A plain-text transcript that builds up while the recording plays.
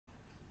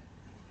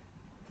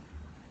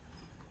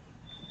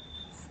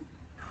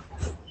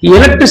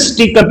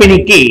electricity company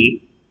ki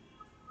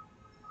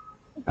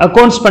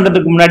accounts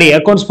பண்றதுக்கு முன்னாடி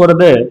accounts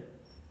போறது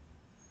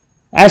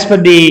as per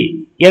the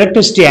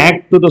Electricity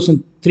Act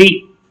 2003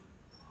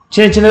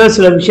 சின்ன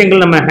சில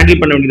விஷயங்கள் நம்ம ஹேண்டில்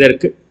பண்ண வேண்டியதா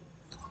இருக்கு.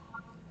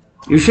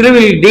 Usually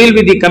we deal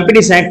with the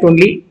Companies Act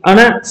only.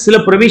 ஆனா சில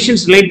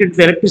provisions related to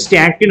the Electricity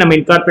Act நம்ம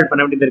incorporate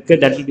பண்ண வேண்டியதா இருக்கு.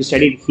 That will be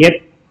studied here.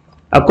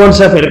 Accounts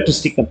of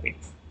Electricity Company.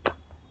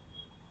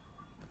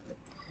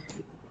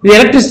 The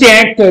Electricity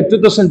Act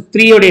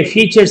 2003 உடைய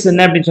features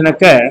என்ன அப்படி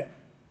சொன்னாக்க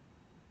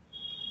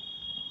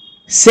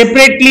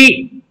separately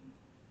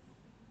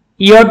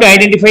you have to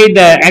identify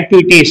the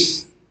activities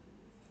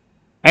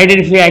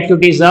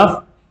of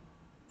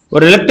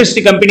ஒரு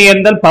electricity company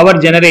இருந்தால் power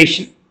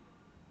generation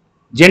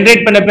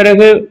generate பண்ண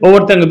பிறகு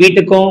ஒவ்வொருத்தங்க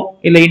வீட்டுக்கும்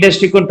இல்ல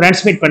இண்டஸ்ட்ரிக்கும்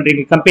transmit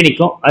பண்றீங்க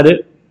கம்பெனிக்கும் அது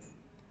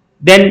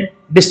then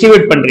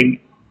distribute பண்றீங்க.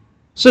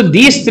 So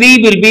these three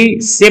will be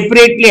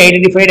separately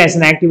identified as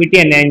an activity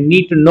and I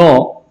need to know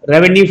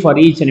revenue for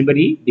each and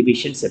every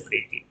division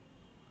separately.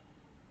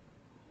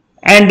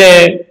 And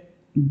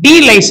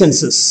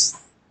D-licenses.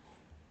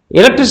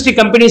 Electricity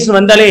companies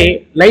வந்தாலே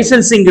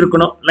licensing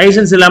இருக்கணும்.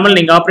 லைசன்ஸ் இல்லாமல்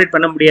நீங்க operate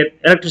பண்ண முடியாது.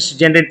 Electricity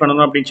generate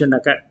பண்ணணும் அப்படின்னு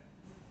சொன்னாக்க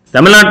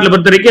தமிழ்நாட்டில்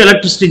பொறுத்த வரைக்கும்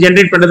எலக்ட்ரிசிட்டி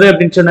ஜெனரேட் பண்றது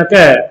அப்படின்னு சொன்னாக்க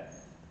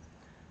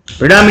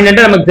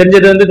predominantly நமக்கு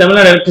தெரிஞ்சது வந்து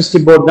தமிழ்நாடு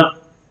எலக்ட்ரிசிட்டி போர்டு தான்.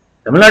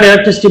 தமிழ்நாடு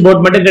எலக்ட்ரிசிட்டி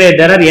போர்டு மட்டும் கிடையாது.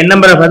 There are n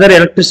number of other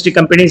electricity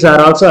companies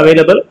are also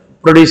available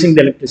producing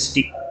the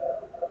electricity.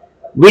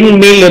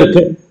 Windmill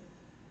இருக்கு.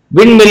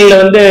 Windmill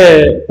வந்து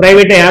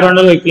பிரைவேட்டா யார்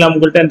வேணாலும் வைக்கலாம்.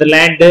 உங்கள்கிட்ட அந்த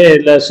லேண்டு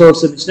இல்ல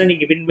சோர்ஸ் இருந்துச்சுன்னா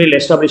நீங்க விண்மில்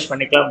எஸ்டாப்ளிஷ்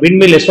பண்ணிக்கலாம்.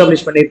 விண்மில்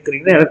எஸ்டாப்ளிஷ்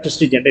பண்ணிருக்கீங்கன்னா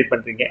எலக்ட்ரிசிட்டி ஜெனரேட்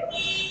பண்றீங்க.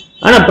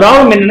 ஆனா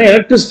ப்ராப்ளம் என்னன்னா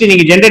எலக்ட்ரிசிட்டி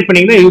நீங்க ஜெனரேட்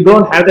பண்ணீங்கன்னா you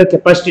don't have the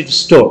capacity to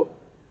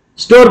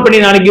store பண்ணி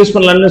நாளைக்கு யூஸ்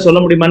பண்ணலாம்னு சொல்ல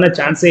முடியுமான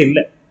சான்ஸே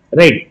இல்லை,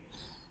 ரைட்?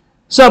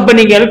 ஸோ அப்போ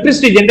நீங்க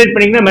எலக்ட்ரிசிட்டி ஜெனரேட்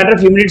பண்ணீங்கன்னா matter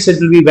of minutes it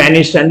will be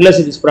vanished unless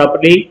it is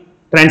properly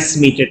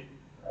transmitted.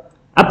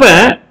 அப்ப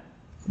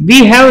we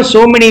have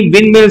so many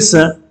windmills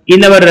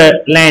in our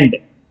land.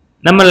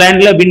 நம்ம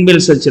லேண்ட்ல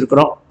விண்மில்ஸ்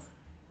வச்சிருக்கிறோம்.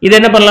 இது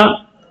என்ன பண்ணலாம்?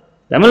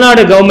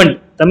 Tamil Nadu government,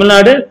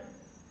 Tamil Nadu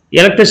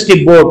electricity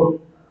board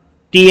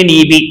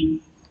TNEB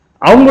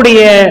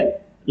அவங்களுடைய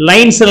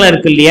லைன்ஸ் எல்லாம்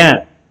இருக்கு இல்லையா,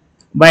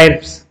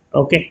 வயர்ஸ்,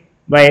 ஓகே,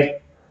 வயர்,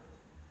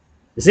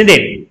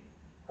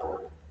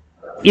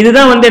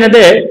 இதுதான் வந்து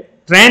என்னது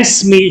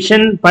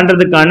டிரான்ஸ்மிஷன்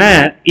பண்றதுக்கான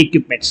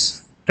எக்யூப்மெண்ட்ஸ்.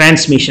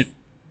 டிரான்ஸ்மிஷன்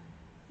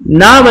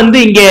நான் வந்து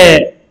இங்க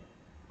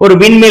ஒரு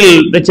விண்மில்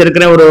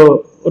வச்சிருக்கிறேன்,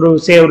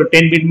 ஒரு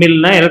 10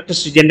 விண்மில்னா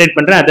எலக்ட்ரிசிட்டி ஜெனரேட்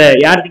பண்றேன். அதை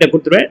யார்கிட்ட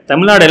கொடுத்துருவேன்?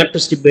 தமிழ்நாடு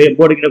எலக்ட்ரிசிட்டி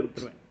போர்டு கிட்ட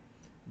கொடுத்துருவேன்.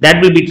 That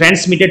will be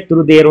transmitted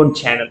through their own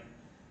channel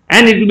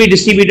and it will be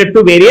distributed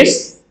to various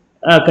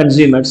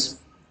consumers.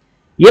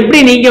 எப்படி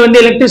நீங்க வந்து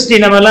எலக்ட்ரிசிட்டி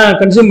நம்ம எல்லாம்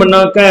கன்சியூம்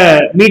பண்ணாக்க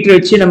மீட்டர்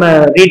வச்சு நம்ம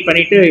ரீட்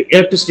பண்ணிட்டு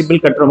எலக்ட்ரிசிட்டி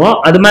பில் கட்டுறோமோ,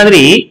 அது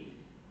மாதிரி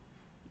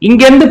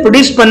இங்க இருந்து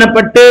ப்ரொடியூஸ்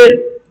பண்ணப்பட்டு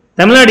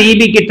தமிழ்நாடு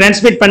EBக்கு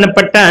டிரான்ஸ்மிட்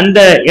பண்ணப்பட்ட அந்த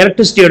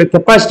எலக்ட்ரிசிட்டியோட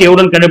கெப்பாசிட்டி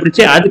எவ்வளவுன்னு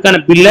கண்டுபிடிச்சு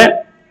அதுக்கான பில்ல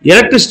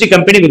electricity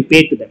company will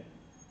pay to them.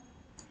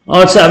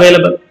 Also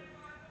available.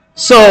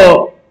 So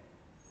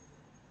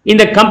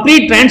இந்த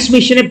கம்ப்ளீட்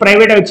டிரான்ஸ்மிஷனை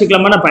பிரைவேட்டா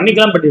வச்சுக்கலாமா? நான்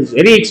பண்ணிக்கலாம், பட் இட்ஸ்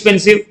வெரி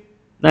எக்ஸ்பென்சிவ்.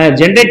 நான்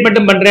ஜென்ரேட்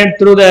மட்டும் பண்றேன்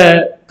த்ரூ த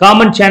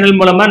காமன் சேனல்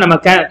மூலமா, நம்ம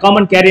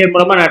காமன் கேரியர்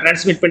மூலமா நான்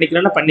டிரான்ஸ்மிட்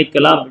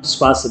பண்ணிக்கலாம். It's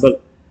possible.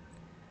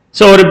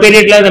 ஸோ ஒரு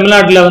பீரியட்ல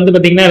தமிழ்நாட்டில் வந்து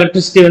பார்த்தீங்கன்னா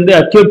எலக்ட்ரிசிட்டி வந்து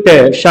அக்யூட்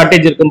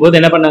ஷார்டேஜ் இருக்கும்போது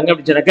என்ன பண்ணாங்க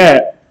அப்படின்னு சொன்னாக்க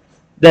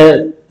த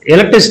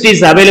electricity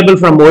is available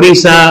from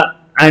Orissa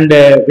and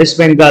west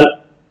Bengal.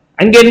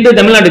 அங்கிருந்து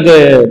தமிழ்நாட்டுக்கு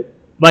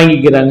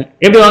வாங்கிக்கிறாங்க.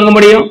 எப்படி வாங்க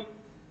முடியும்?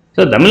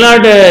 So Tamil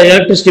Nadu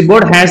Electricity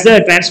Board has the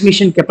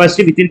transmission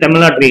capacity within Tamil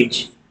Nadu range.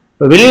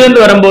 இப்போ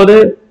வெளியிலிருந்து வரும்போது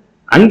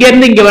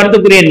அங்கிருந்து இங்க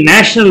வரதுக்குரிய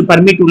நேஷனல்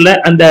பர்மிட் உள்ள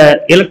அந்த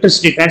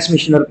எலக்ட்ரிசிட்டி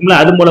டிரான்ஸ்மிஷன் இருக்கும்ல,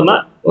 அது மூலமா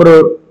ஒரு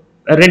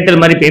ரெண்டல்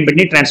மாதிரி பே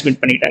பண்ணி டிரான்ஸ்மிட்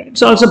பண்ணிட்டாங்க.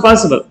 It's also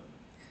possible.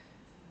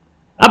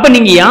 அப்ப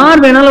நீங்க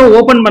யார் வேணாலும்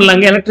ஓபன்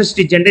பண்ணலாங்க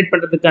எலக்ட்ரிசிட்டி ஜெனரேட்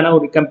பண்றதுக்கான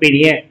ஒரு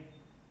கம்பெனியை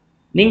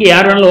நீங்க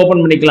யார் வேணாலும்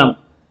ஓபன் பண்ணிக்கலாம்.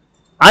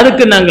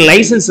 அதுக்கு நாங்க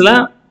லைசன்ஸ்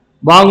எல்லாம்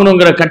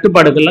வாங்கணுங்கிற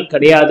கட்டுப்பாடுகள்லாம்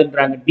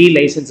கிடையாதுன்றாங்க. D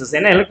licences.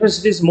 ஏன்னா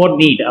electricity is more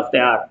need of the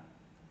R.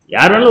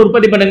 யார் வேணாலும்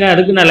உற்பத்தி பண்ணுங்க,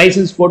 அதுக்கு நான்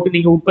லைசன்ஸ் போட்டு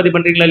நீங்க உற்பத்தி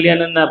பண்றீங்களா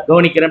இல்லையான்னு நான்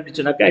கவனிக்கிறேன் அப்படின்னு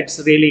சொன்னாக்கா it's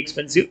really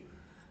expensive.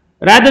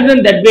 Rather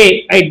then that way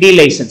I D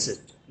licence.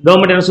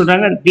 Government என்ன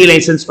சொல்றாங்க? டி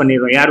லைசன்ஸ்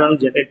பண்ணிடுவோம். யார்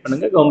வேணாலும் ஜெனரேட்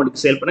பண்ணுங்க,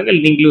 கவர்மெண்ட்டுக்கு சேல் பண்ணுங்க,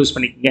 நீங்களும் யூஸ்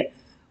பண்ணிக்கோங்க.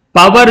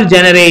 Power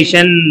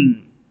generation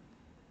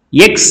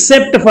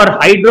except for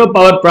hydro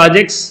power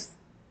projects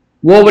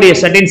over a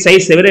certain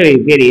size தவிர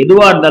வேறு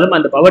எதுவாக இருந்தாலும்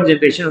அந்த பவர்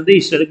ஜெனரேஷன் வந்து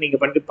இஷ்டத்துக்கு நீங்க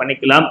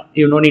பண்ணிக்கலாம்.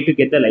 You no need to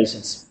get the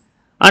licence.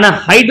 ஆனா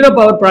ஹைட்ரோ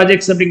பவர்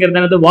ப்ராஜெக்ட்ஸ்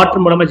அப்படிங்கிறது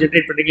வாட்டர் மூலமா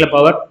ஜெனரேட் பண்றீங்களா?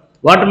 பவர்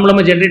வாட்டர்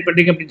மூலமா ஜெனரேட்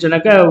பண்றீங்க அப்படின்னு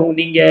சொன்னாக்கா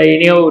நீங்க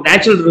இனியோ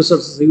நேச்சுரல்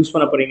ரிசோர்சஸ் யூஸ்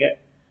பண்ண போறீங்க.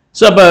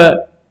 ஸோ அப்போ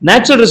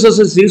நேச்சுரல்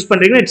ரிசோர்சஸ் யூஸ்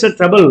பண்றீங்கன்னா it's a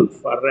trouble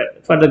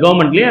for the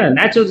government இல்லையா?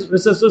 Natural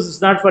resources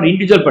is not for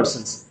individual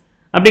persons.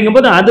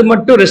 அப்படிங்கும்போது அது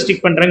மட்டும்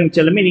ரெஸ்ட்ரிக்ட்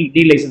பண்றாங்க. எல்லாமே நீங்க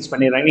டி லைசன்ஸ்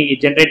பண்ணிடுறாங்க, நீங்க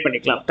ஜெனரேட்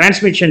பண்ணிக்கலாம்.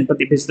 டிரான்ஸ்மிஷன்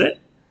பத்தி பேசல,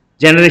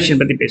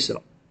 ஜெனரேஷன் பத்தி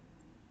பேசுறோம்.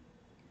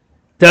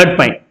 Third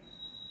point,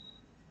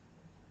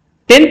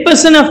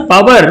 10% of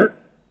power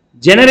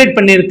generate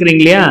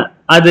பண்ணிருக்கீங்க இல்லையா,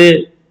 அது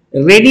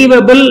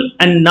renewable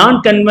and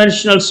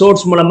non-conventional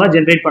source மூலமா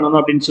generate பண்ணணும்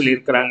அப்படின்னு சொல்லி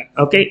இருக்கிறாங்க.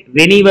 Okay,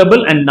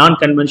 renewable and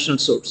non-conventional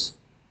source.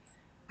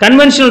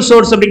 Conventional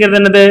source அப்படிங்கிறது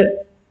என்னது?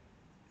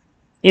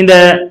 இந்த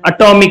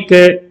அட்டாமிக்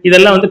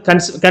இதெல்லாம் வந்து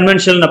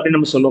கன்வென்ஷனல் அப்படின்னு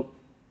நம்ம சொல்லுவோம்.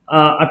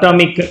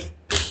 Atomic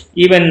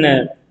even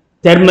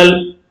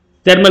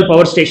thermal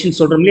power station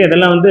சொல்றோம் இல்லையா,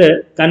 அதெல்லாம் வந்து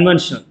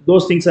conventional.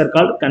 those things are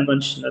called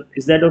conventional.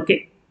 is that okay?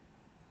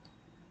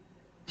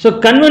 so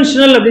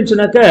conventional அப்படின்னு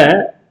சொன்னாக்க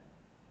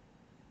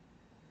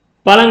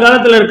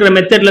பழங்காலத்தில் இருக்கிற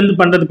மெத்தட்ல இருந்து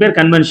பண்றது பேர்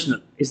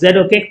conventional. is that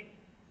okay?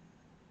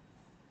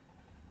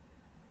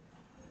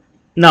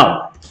 now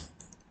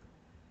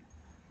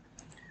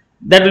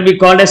that will be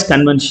called as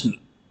conventional.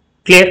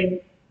 clear?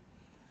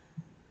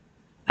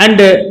 and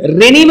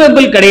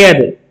renewable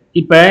கிடையாது.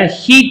 இப்ப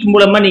ஹீட்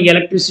மூலமா நீங்க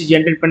எலக்ட்ரிசிட்டி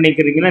ஜெனரேட்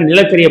பண்ணிக்கிறீங்கன்னா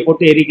நிலக்கரியை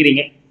போட்டு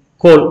எரிக்கிறீங்க,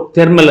 கோல்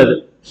தெர்மல், அது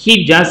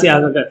ஹீட் ஜாஸ்தி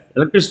ஆக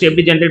எலக்ட்ரிசிட்டி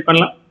எப்படி ஜெனரேட்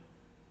பண்ணலாம்?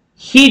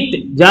 ஹீட்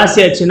ஜாஸ்தி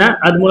ஆச்சுன்னா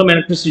அது மூலமா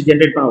எலக்ட்ரிசிட்டி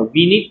ஜெனரேட் பண்ணலாம்.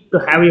 we need to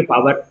have a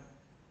power.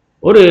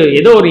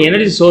 ஏதோ ஒரு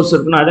எனர்ஜி சோர்ஸ்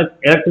இருக்குன்னா அதை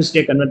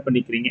எலக்ட்ரிசிட்டியை கன்வெர்ட்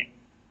பண்ணிக்கிறீங்க.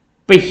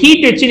 இப்போ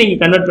ஹீட் வச்சு நீங்க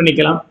கன்வெர்ட்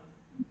பண்ணிக்கலாம்,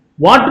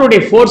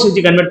 வாட்டருடைய ஃபோர்ஸ்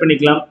வச்சு கன்வெர்ட்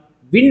பண்ணிக்கலாம்,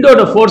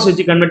 விண்டோட ஃபோர்ஸ்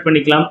வச்சு கன்வெர்ட்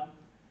பண்ணிக்கலாம்,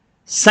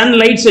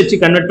 சன்லைட்ஸ் வச்சு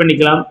கன்வெர்ட்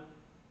பண்ணிக்கலாம்,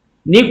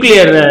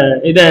 நியூக்ளியர்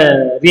இதை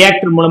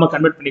ரியாக்டர் மூலமா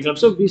கன்வெர்ட் பண்ணிக்கலாம்.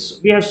 So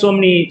we have so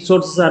many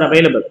sources are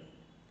available.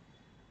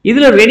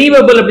 இதுல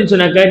ரெனியூவபிள் அப்படின்னு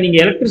சொன்னாக்க நீங்க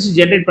எலக்ட்ரிசிட்டி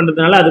ஜெனரேட்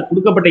பண்றதுனால அது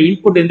கொடுக்கப்பட்ட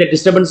இன்புட் எந்த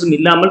டிஸ்டர்பன்ஸும்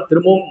இல்லாமல்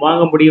திரும்பவும்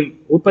வாங்க முடியும்,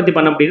 உற்பத்தி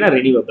பண்ண முடியும்னா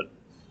ரெனியூவபிள்.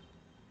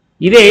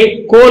 இதே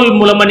கோல்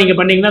மூலமா நீங்க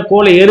பண்ணீங்கன்னா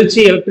கோலை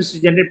எரிச்சு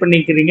எலக்ட்ரிசிட்டி ஜெனரேட்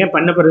பண்ணிக்கிறீங்க,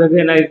 பண்ண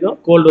பிறகு என்ன ஆகிடும்,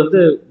 கோல் வந்து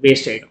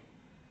வேஸ்ட் ஆகிடும்.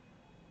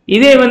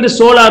 இதே வந்து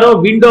சோலாரோ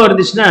விண்டோ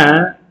இருந்துச்சுன்னா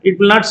it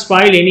will not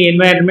spoil any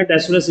environment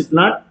as well as it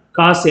will not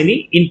cause any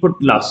input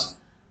loss.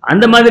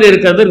 அந்த மாதிரி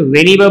இருக்கிறது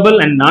renewable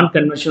and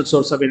non-conventional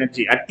source of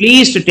energy. At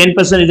least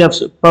 10% of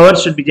power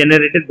should be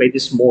generated by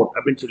this mode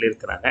அப்படின்னு சொல்லி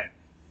இருக்கிறாங்க.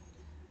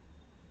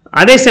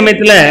 அதே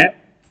சமயத்தில்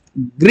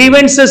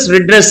grievances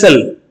redressal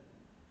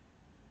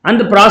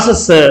அந்த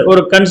process,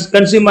 ஒரு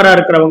கன்சியூமராக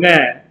இருக்கிறவங்க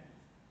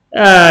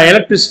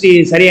எலக்ட்ரிசிட்டி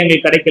சரியாக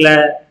எங்களுக்கு கிடைக்கல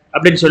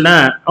அப்படின்னு சொன்னா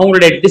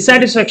அவங்களுடைய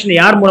டிசாட்டிஸ்ஃபேக்ஷன்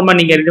யார் மூலமா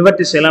நீங்க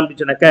ரிவர்ட் செய்யலாம்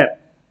அப்படின்னு சொன்னாக்க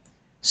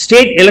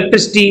ஸ்டேட்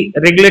எலக்ட்ரிசிட்டி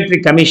ரெகுலேட்டரி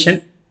கமிஷன்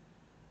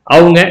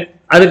அவங்க,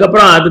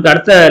 அதுக்கப்புறம் அதுக்கு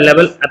அடுத்த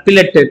லெவல்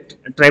அப்பீலேட்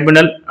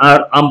ட்ரைபுனல்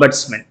ஆர்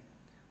ஆம்பட்ஸ்மென்.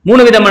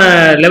 3 விதமான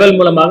லெவல்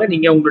மூலமாக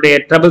நீங்க உங்களுடைய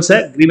ட்ரபிள்ஸை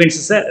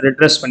கிரீவன்சஸை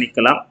ரெட்ரஸ்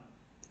பண்ணிக்கலாம்.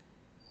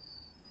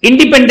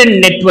 Independent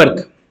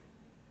network.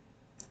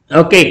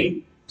 Okay,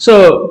 so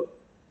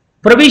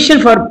provision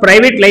for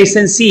private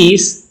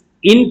licensees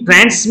in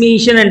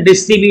transmission and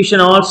distribution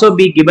also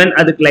be given.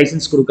 அதுக்கு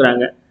லைசன்ஸ்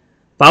கொடுக்குறாங்க.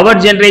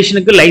 பவர்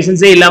ஜெனரேஷனுக்கு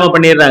லைசன்ஸே இல்லாம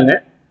பண்ணிடுறாங்க.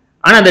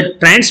 ஆனா அதை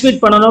டிரான்ஸ்மிட்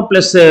பண்ணணும்,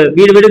 பிளஸ்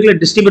வீடு வீடுகளை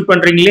டிஸ்ட்ரிபியூட்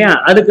பண்றீங்க இல்லையா,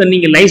 அதுக்கு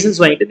நீங்க லைசன்ஸ்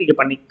வாங்கிட்டு நீங்க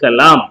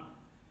பண்ணிக்கலாம்.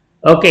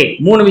 ஓகே,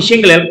 3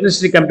 விஷயங்கள்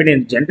எலக்ட்ரிசிட்டி கம்பெனி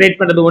ஜெனரேட்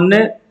பண்றது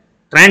ஒண்ணு,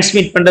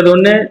 டிரான்ஸ்மிட் பண்றது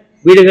ஒண்ணு,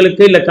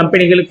 வீடுகளுக்கு இல்ல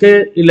கம்பெனிகளுக்கு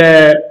இல்ல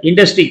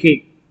இண்டஸ்ட்ரிக்கு,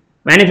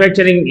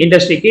 மேனுஃபேக்சரிங்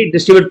இண்டஸ்ட்ரிக்கு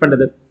டிஸ்ட்ரிபியூட்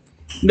பண்றது.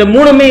 இந்த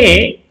 3மே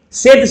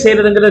சேர்த்து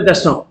செய்யறதுங்கிறது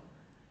கஷ்டம்.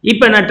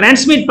 இப்போ நான்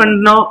டிரான்ஸ்மிட்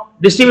பண்ணோம்,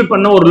 டிஸ்ட்ரிபியூட்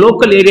பண்ணோம் ஒரு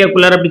லோக்கல்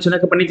ஏரியாக்குள்ளார அப்படின்னு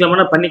சொன்னாக்க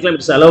பண்ணிக்கலாமா? பண்ணிக்கலாம்.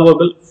 It's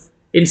allowable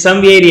in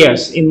some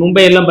areas. இன்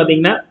மும்பை எல்லாம்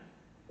பார்த்தீங்கன்னா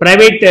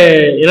பிரைவேட்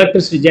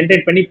எலக்ட்ரிசிட்டி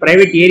ஜென்ரேட் பண்ணி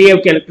பிரைவேட்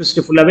ஏரியாவுக்கு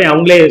எலக்ட்ரிசிட்டி ஃபுல்லாகவே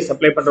அவங்களே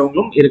சப்ளை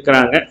பண்ணுறவங்களும்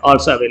இருக்கிறாங்க,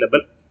 ஆல்சோ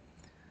அவைலபிள்.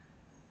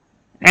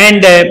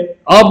 அண்ட்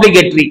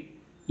ஆப்ளிகேட்டரி,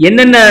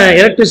 என்னென்ன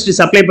எலக்ட்ரிசிட்டி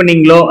சப்ளை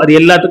பண்ணீங்களோ அது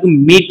எல்லாத்துக்கும்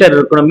மீட்டர்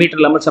இருக்கணும்,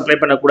 மீட்டர் இல்லாமல் சப்ளை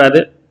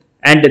பண்ணக்கூடாது.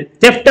 அண்ட்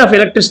theft of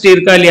electricity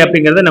இருக்கா இல்லையா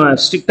அப்படிங்கிறத நம்ம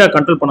ஸ்ட்ரிக்டா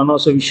கண்ட்ரோல் பண்ணணும்.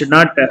 So we should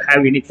not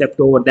have any theft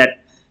over that.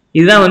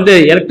 இதுதான் வந்து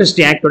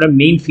எலக்ட்ரிசிட்டி ஆக்டோட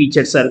மெயின்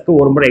ஃபீச்சர்ஸா இருக்கு.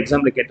 ஒரு முறை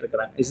எக்ஸாம்பிள்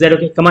கேட்டிருக்கிறாங்க. Is that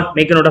okay? Come on,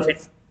 make a note of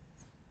it.